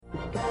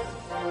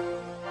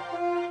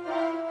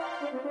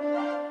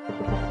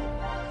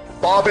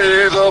Bobby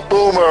the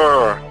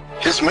Boomer.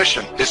 His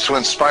mission is to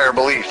inspire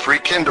belief,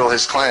 rekindle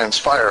his clan's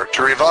fire,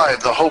 to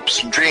revive the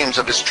hopes and dreams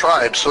of his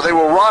tribe so they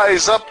will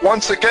rise up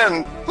once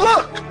again.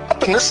 Look,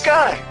 up in the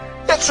sky.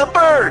 It's a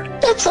bird.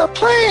 It's a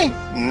plane.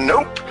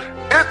 Nope.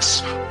 It's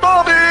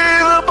Bobby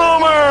the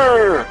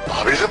Boomer.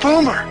 Bobby the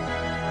Boomer.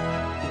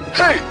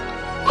 Hey,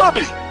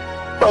 Bobby.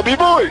 Bobby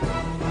boy.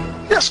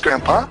 Yes,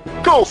 Grandpa.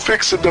 Go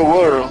fix the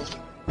world.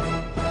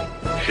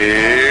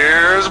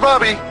 Here's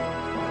Bobby.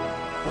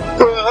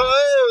 Well,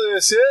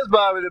 this is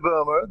Bobby the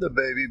Boomer, the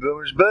baby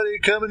boomer's buddy,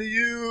 coming to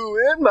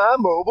you in my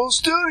mobile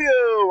studio.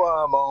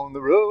 I'm on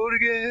the road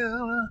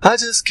again. I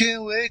just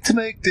can't wait to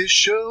make this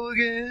show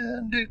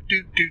again.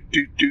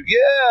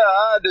 Yeah,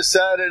 I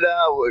decided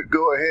I would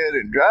go ahead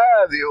and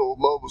drive the old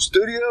mobile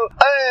studio,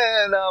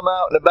 and I'm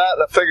out and about,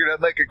 and I figured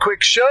I'd make a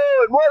quick show.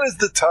 And what is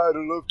the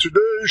title of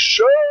today's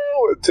show?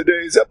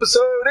 Today's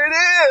episode, it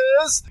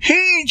is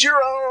Heed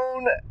Your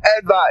Own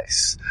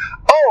Advice,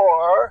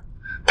 or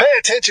Pay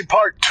Attention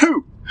Part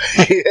 2.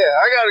 Yeah,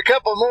 I got a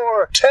couple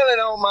more telling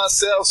on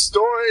myself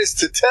stories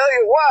to tell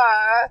you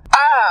why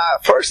I,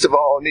 first of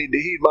all, need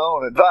to heed my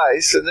own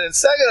advice. And then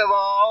second of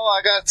all,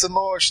 I got some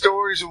more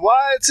stories of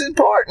why it's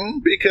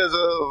important because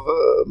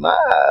of my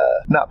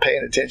not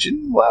paying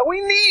attention. Why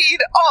we need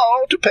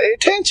all to pay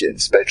attention,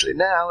 especially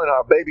now in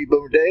our baby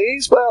boomer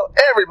days. Well,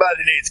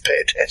 everybody needs to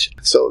pay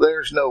attention. So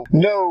there's no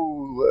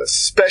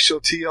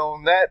specialty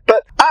on that.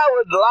 But I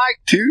would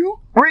like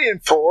to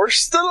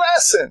reinforce the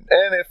lesson.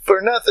 And if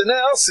for nothing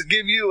else, to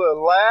give you a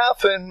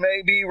laugh and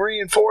maybe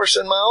reinforce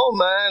in my own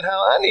mind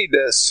how I need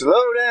to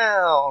slow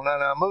down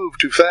and I move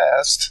too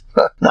fast.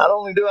 Not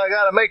only do I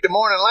got to make the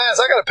morning last,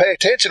 I got to pay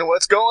attention to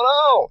what's going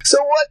on.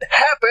 So what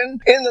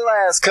happened in the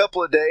last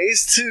couple of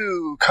days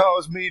to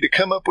cause me to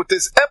come up with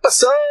this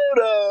episode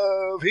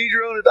of Heed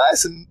Your Own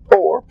Advice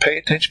or Pay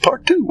Attention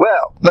Part 2?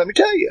 Well, let me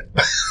tell you.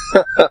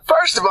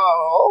 First of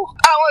all,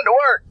 I went to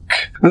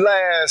work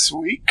last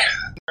week.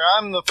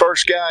 I'm the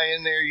first guy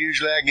in there.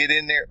 Usually I get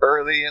in there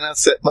early and I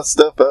set my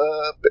stuff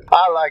up.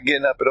 I like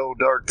getting up at old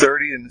dark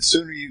 30, and the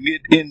sooner you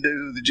get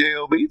into the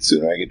JOB, the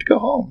sooner I get to go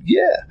home.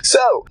 Yeah.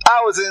 So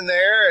I was in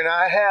there and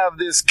I have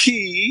this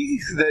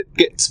key that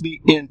gets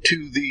me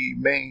into the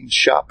main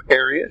shop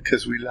area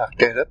because we locked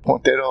that up,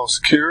 want that all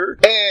secure.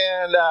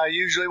 And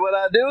usually what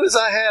I do is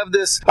I have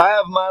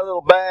my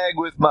little bag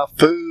with my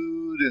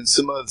food and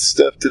some other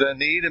stuff that I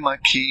need, and my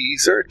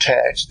keys are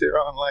attached. They're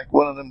on like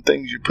one of them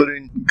things you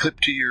clip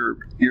to your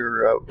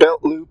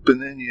belt loop,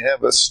 and then you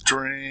have a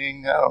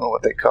string. I don't know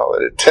what they call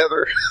it, a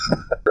tether. I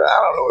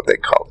don't know what they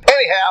call it.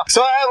 Anyhow,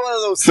 so I have one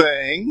of those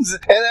things,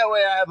 and that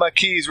way I have my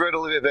keys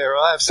readily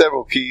available. I have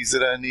several keys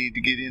that I need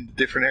to get into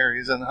different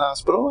areas in the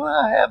hospital,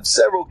 and I have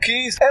several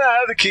keys, and I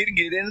have the key to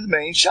get into the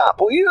main shop.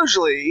 Well,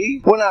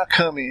 usually when I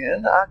come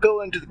in, I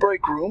go into the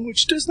break room,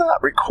 which does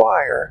not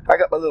require. I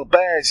got my little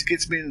badge that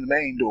gets me into the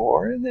main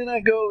door, and then I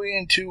go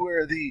into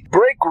where the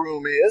break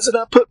room is, and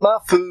I put my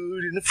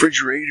food in the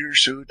refrigerator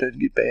so it doesn't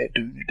get bad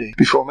during the day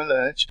before my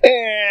lunch.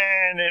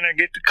 And then I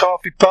get the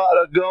coffee pot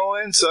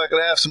going so I can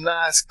have some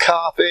nice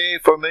coffee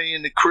for me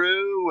and the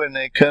crew when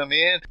they come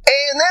in.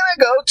 And then I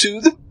go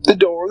to the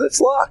door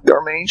that's locked,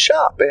 our main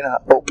shop, and I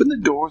open the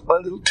door with my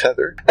little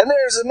tether. And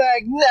there's a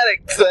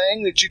magnetic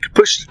thing that you can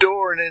push the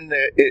door, and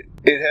then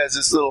it has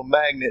this little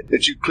magnet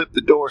that you clip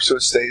the door so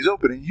it stays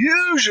open. And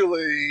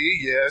usually,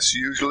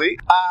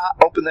 I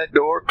open that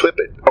door, clip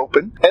it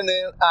open, and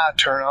then I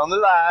turn on the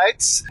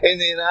lights, and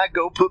then I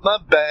go put my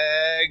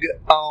bag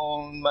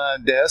on my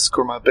desk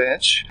or my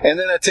bench, and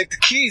then I take the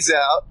keys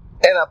out,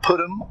 and I put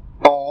them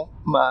on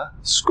my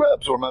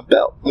scrubs or my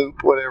belt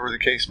loop, whatever the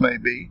case may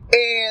be.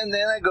 And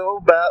then I go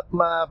about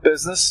my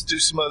business, do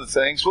some other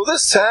things. Well,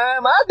 this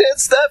time I did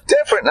stuff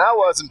different, and I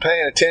wasn't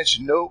paying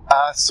attention. No,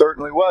 I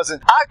certainly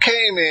wasn't. I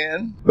came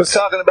in, was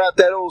talking about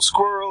that old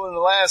squirrel in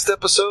the last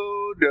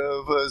episode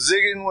of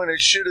zigging when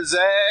it should have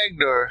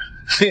zagged, or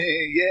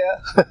yeah.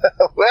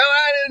 Well,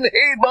 I didn't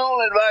heed my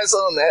own advice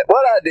on that.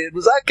 What I did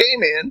was I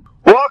came in,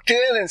 walked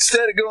in,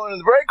 instead of going to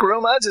the break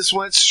room, I just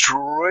went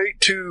straight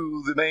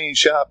to the main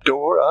shop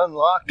door,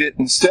 unlocked it.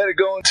 Instead of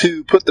going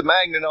to put the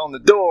magnet on the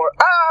door,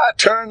 I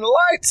turned the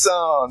lights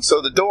on.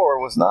 So the door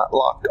was not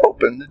locked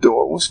open. The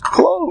door was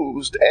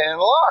closed and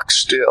locked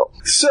still.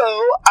 So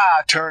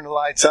I turned the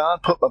lights on,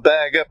 put my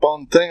bag up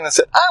on the thing, and I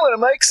said, I'm going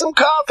to make some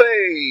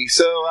coffee.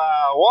 So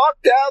I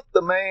walked out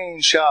the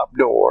main shop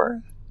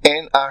door,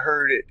 and I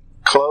heard it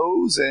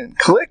close and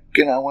click,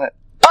 and I went,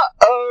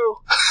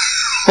 uh-oh.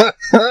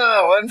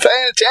 I wasn't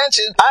paying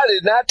attention. I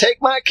did not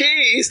take my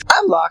keys.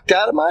 I'm locked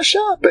out of my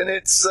shop, and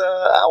it's,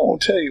 I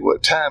won't tell you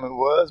what time it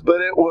was,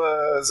 but it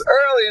was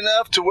early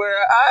enough to where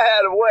I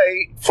had to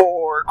wait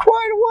for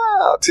quite a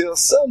while till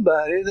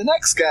somebody, the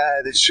next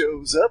guy that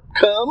shows up,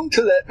 come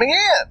to let me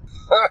in.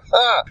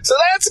 So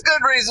that's a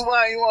good reason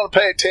why you want to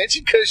pay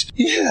attention, because,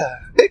 yeah,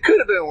 It could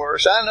have been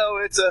worse. I know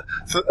it's a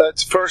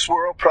first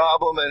world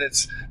problem, and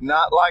it's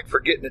not like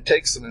forgetting to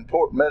take some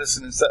important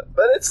medicine and stuff.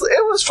 But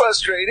it was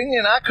frustrating,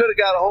 and I could have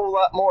got a whole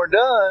lot more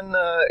done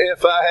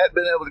if I had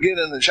been able to get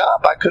in the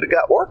shop. I could have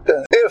got work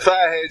done if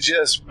I had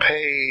just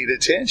paid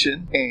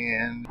attention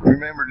and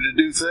remembered to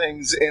do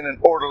things in an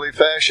orderly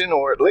fashion,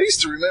 or at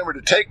least to remember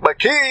to take my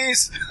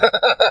keys.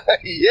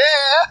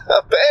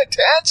 Yeah, pay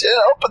attention,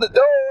 open the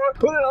door,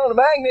 put it on a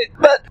magnet.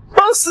 But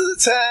most of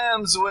the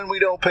times when we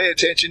don't pay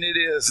attention, it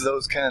is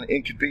those kind of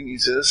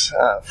inconveniences.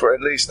 For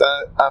at least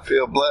I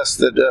feel blessed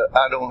that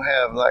I don't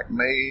have like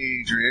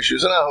major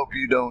issues, and I hope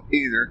you don't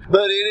either.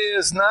 But it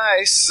is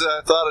nice.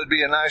 I thought it'd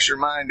be a nice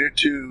reminder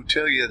to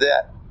tell you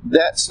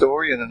that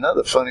story and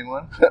another funny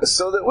one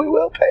so that we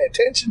will pay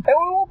attention and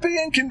we won't be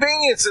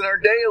inconvenienced and our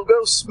day will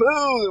go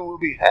smooth and we'll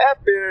be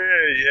happy.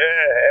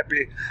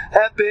 Yeah,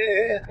 happy.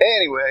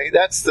 Anyway,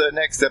 that's the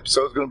next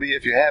episode. It's going to be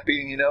If You're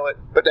Happy and You Know It,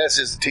 but that's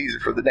just a teaser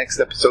for the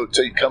next episode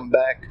till you come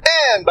back.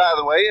 And by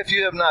the way, if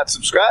you have not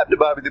subscribed to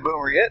Bobby the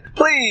Boomer yet,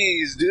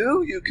 please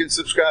do. You can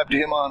subscribe to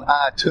him on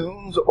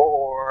iTunes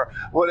or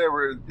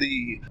whatever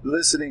the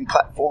listening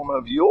platform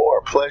of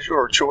your pleasure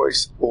or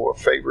choice or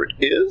favorite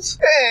is.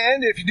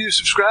 And if you do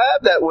subscribe,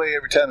 that way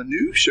every time a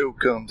new show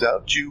comes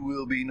out, you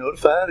will be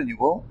notified and you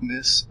won't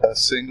miss a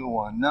single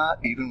one, not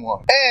even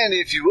one. And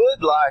if you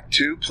would like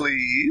to,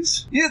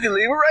 please, you can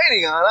leave a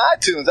rating on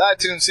iTunes.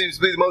 iTunes seems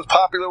to be the most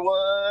popular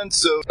one,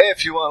 so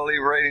if you want to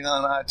leave a rating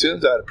on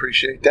iTunes, I'd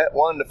appreciate that.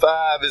 1 to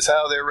 5 is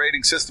how their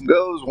rating system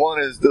goes.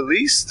 1 is the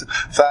least,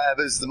 5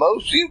 is the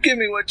most. You give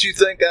me what you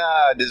think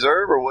I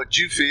deserve or what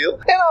you feel,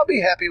 and I'll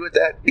be happy with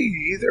that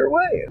either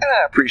way. And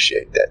I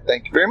appreciate that.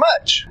 Thank you very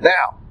much.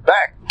 Now,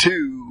 back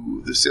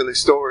to the silly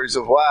stories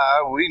of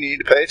why we need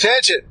to pay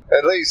attention.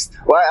 At least,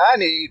 why I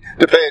need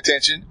to pay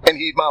attention and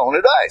heed my own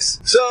advice.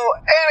 So,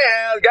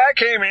 anyhow, the guy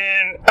came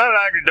in,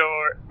 unlocked the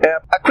door.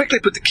 Yep. I quickly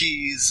put the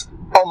keys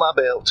on my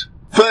belt.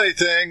 Funny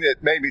thing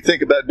that made me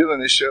think about doing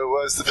this show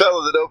was the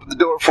fellow that opened the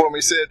door for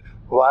me said,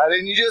 "Why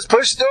didn't you just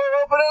push the door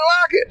open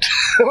and lock it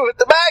with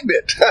the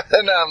magnet?"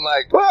 And I'm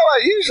like, well,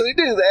 I usually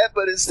do that,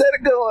 but instead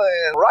of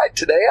going right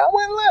today, I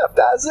went left.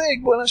 I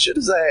zigged when I should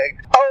have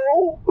zagged.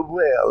 Oh,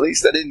 well, at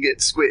least I didn't get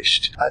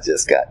squished. I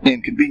just got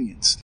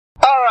inconvenienced.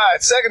 All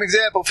right, second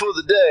example for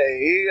the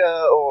day,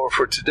 or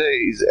for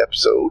today's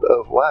episode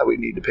of why we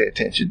need to pay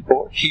attention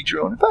or heed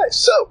your own advice.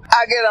 So,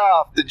 I get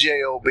off the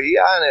JOB.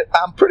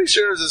 I'm pretty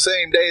sure it's the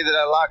same day that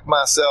I locked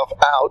myself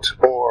out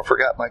or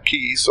forgot my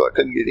keys so I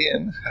couldn't get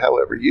in,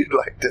 however you'd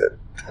like to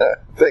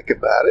think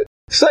about it.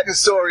 Second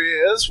story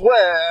is,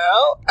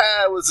 well,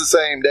 it was the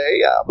same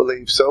day, I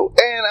believe so,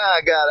 and I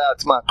got out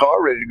to my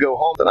car ready to go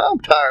home, and I'm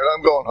tired,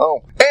 I'm going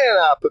home. And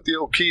I put the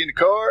old key in the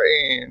car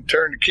and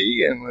turned the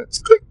key and went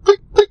click, click,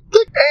 click,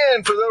 click.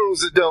 And for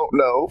those that don't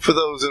know, for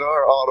those that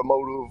are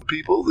automotive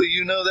people,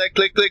 you know that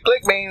click, click,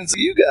 click means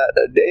you got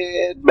a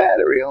dead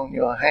battery on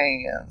your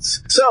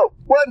hands. So,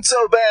 wasn't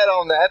so bad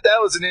on that. That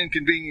was an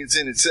inconvenience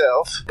in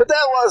itself, but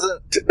that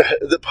wasn't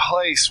the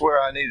place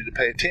where I needed to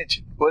pay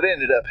attention. What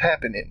ended up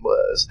happening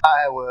was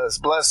I was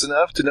blessed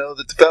enough to know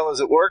that the fellas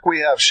at work,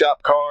 we have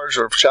shop cars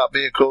or shop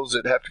vehicles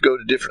that have to go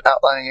to different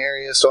outlying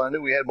areas. So I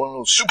knew we had one of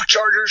those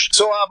superchargers.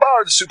 So I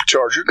borrowed the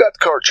supercharger, got the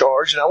car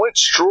charged, and I went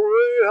straight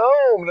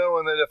home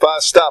knowing that if I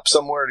stopped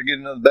somewhere to get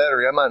another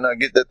battery, I might not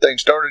get that thing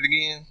started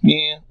again.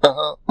 Yeah,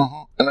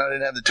 And I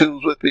didn't have the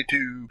tools with me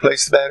to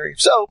place the battery.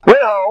 So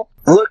went home.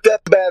 Looked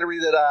up the battery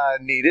that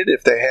I needed,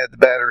 if they had the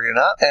battery or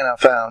not, and I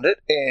found it,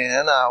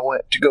 and I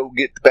went to go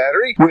get the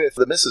battery with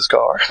the missus'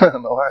 car,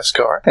 my wife's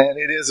car, and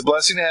it is a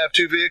blessing to have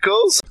two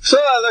vehicles. So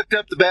I looked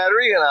up the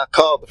battery, and I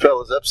called the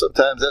fellas up.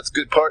 Sometimes that's a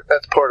good part,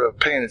 that's part of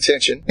paying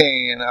attention,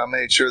 and I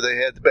made sure they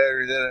had the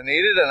battery that I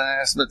needed, and I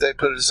asked them if they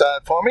put it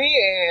aside for me,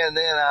 and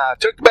then I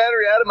took the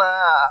battery out of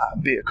my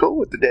vehicle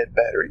with the dead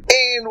battery,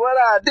 and what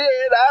I did,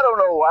 I don't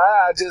know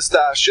why,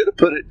 I should have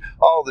put it,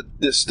 all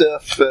the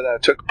stuff that I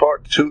took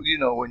apart,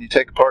 when you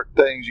take apart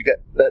things, you got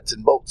nuts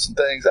and bolts and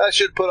things. I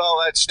should have put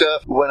all that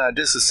stuff when I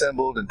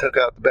disassembled and took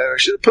out the battery. I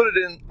should have put it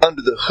in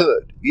under the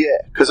hood. Yeah,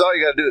 because all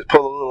you got to do is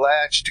pull a little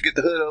latch to get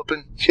the hood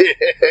open.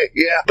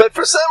 Yeah. But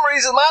for some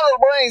reason, my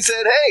little brain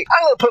said, hey,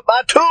 I'm going to put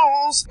my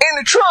tools in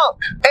the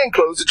trunk and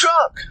close the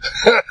trunk.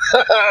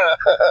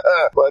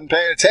 Wasn't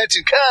paying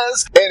attention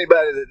because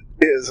anybody that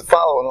is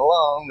following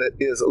along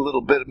that is a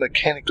little bit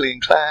mechanically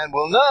inclined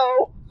will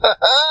know.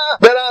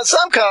 But on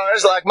some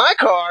cars, like my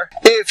car,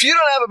 if you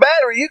don't have a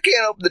battery, you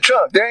can't open the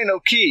trunk. There ain't no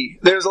key.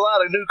 There's a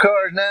lot of new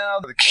cars now.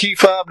 The key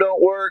fob don't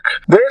work.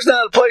 There's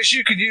not a place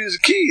you could use a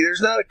key.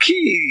 There's not a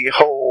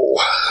keyhole.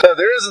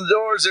 There isn't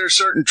doors. There's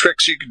certain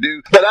tricks you can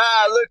do. But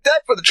I looked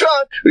up for the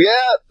trunk.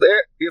 Yeah,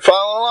 there. You're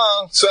following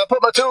along. So I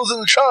put my tools in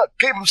the trunk.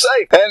 Keep them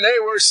safe. And they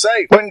were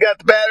safe. Went and got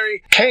the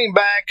battery. Came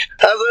back.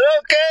 I was like,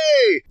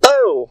 okay.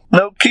 Oh,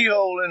 no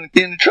keyhole in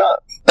the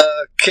trunk.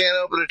 Can't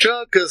open the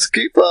trunk because the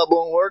key fob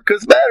won't work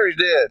because the battery's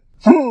dead.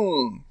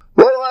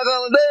 What am I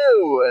going to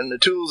do? And the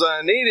tools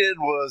I needed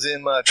was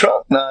in my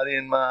trunk, not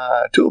in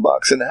my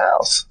toolbox in the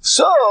house.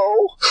 So,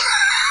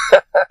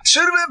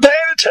 should have been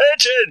paying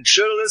attention.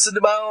 Should have listened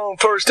to my own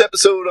first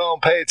episode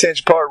on Pay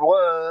Attention Part 1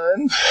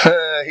 one,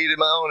 heeded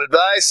my own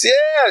advice.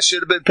 Yeah, I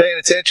should have been paying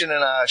attention,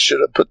 and I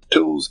should have put the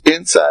tools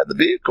inside the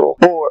vehicle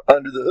or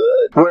under the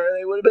hood where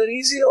they would have been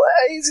easy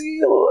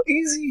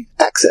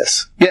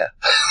access. Yeah,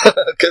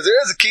 because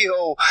there is a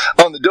keyhole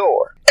on the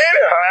door.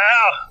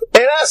 Anyhow,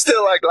 and I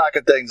still like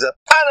locking things up.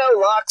 I know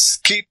locks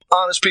keep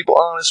honest people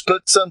honest,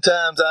 but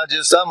sometimes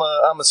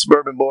I'm a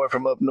suburban boy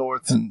from up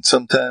north, and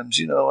sometimes,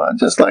 I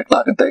just like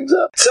locking things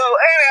up. So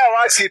anyhow,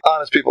 locks keep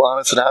honest people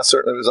honest, and I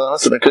certainly was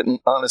honest, and I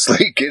couldn't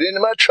honestly get into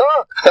my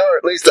trunk, or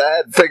at least I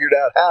hadn't figured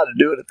out how to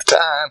do it at the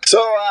time. So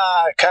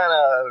I kind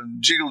of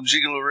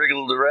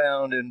wriggled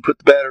around and put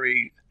the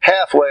battery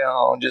halfway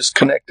on, just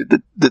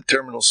connected the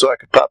terminal so I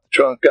could pop the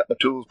trunk, got my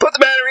tools, put the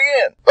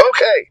battery in.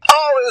 Okay,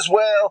 all is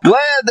well.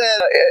 Glad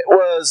that it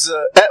was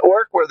at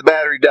work where the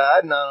battery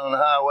died, not on the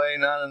highway,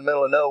 not in the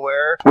middle of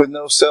nowhere, with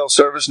no cell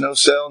service, no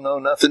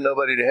nothing,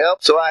 nobody to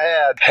help. So I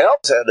had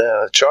help, had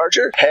a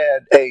charger,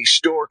 had a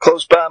store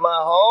close by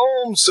my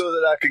home so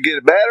that I could get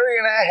a battery,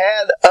 and I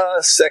had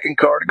a second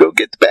car to go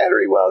get the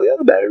battery while the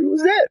other battery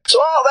was dead.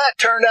 So all that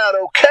turned out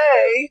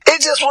okay.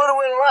 It just would have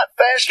went a lot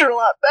faster and a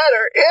lot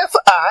better if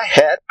I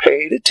had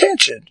paid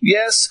attention.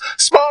 Yes,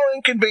 small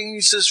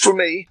inconveniences for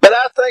me, but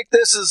I think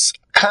this is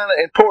kind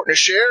of important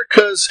to share,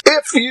 because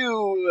if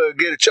you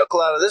get a chuckle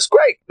out of this,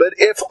 great. But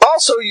if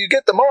also you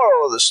get the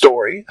moral of the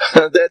story,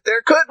 that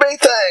there could be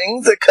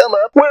things that come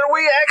up where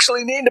we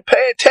actually need to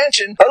pay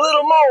attention a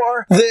little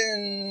more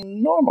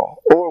than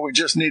normal, or we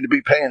just need to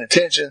be paying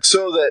attention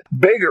so that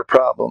bigger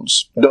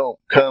problems don't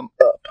come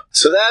up.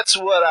 So that's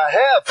what I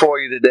have for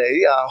you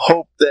today. I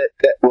hope that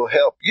will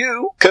help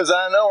you, because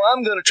I know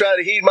I'm going to try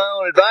to heed my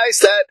own advice.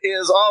 That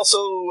is also,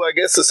 I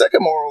guess, the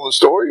second moral of the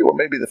story, or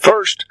maybe the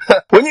first.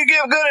 When you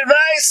give good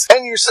advice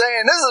and you're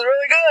saying, this is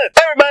really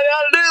good, everybody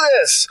ought to do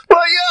this,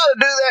 well, you ought to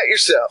do that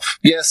yourself.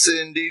 Yes,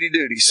 indeedy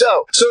duty.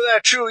 So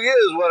that truly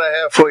is what I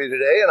have for you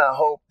today, and I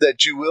hope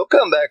that you will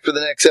come back for the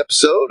next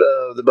episode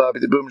of the Bobby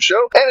the Boomer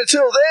Show. And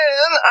until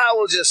then, I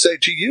will just say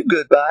to you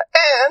goodbye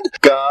and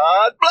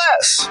God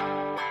bless.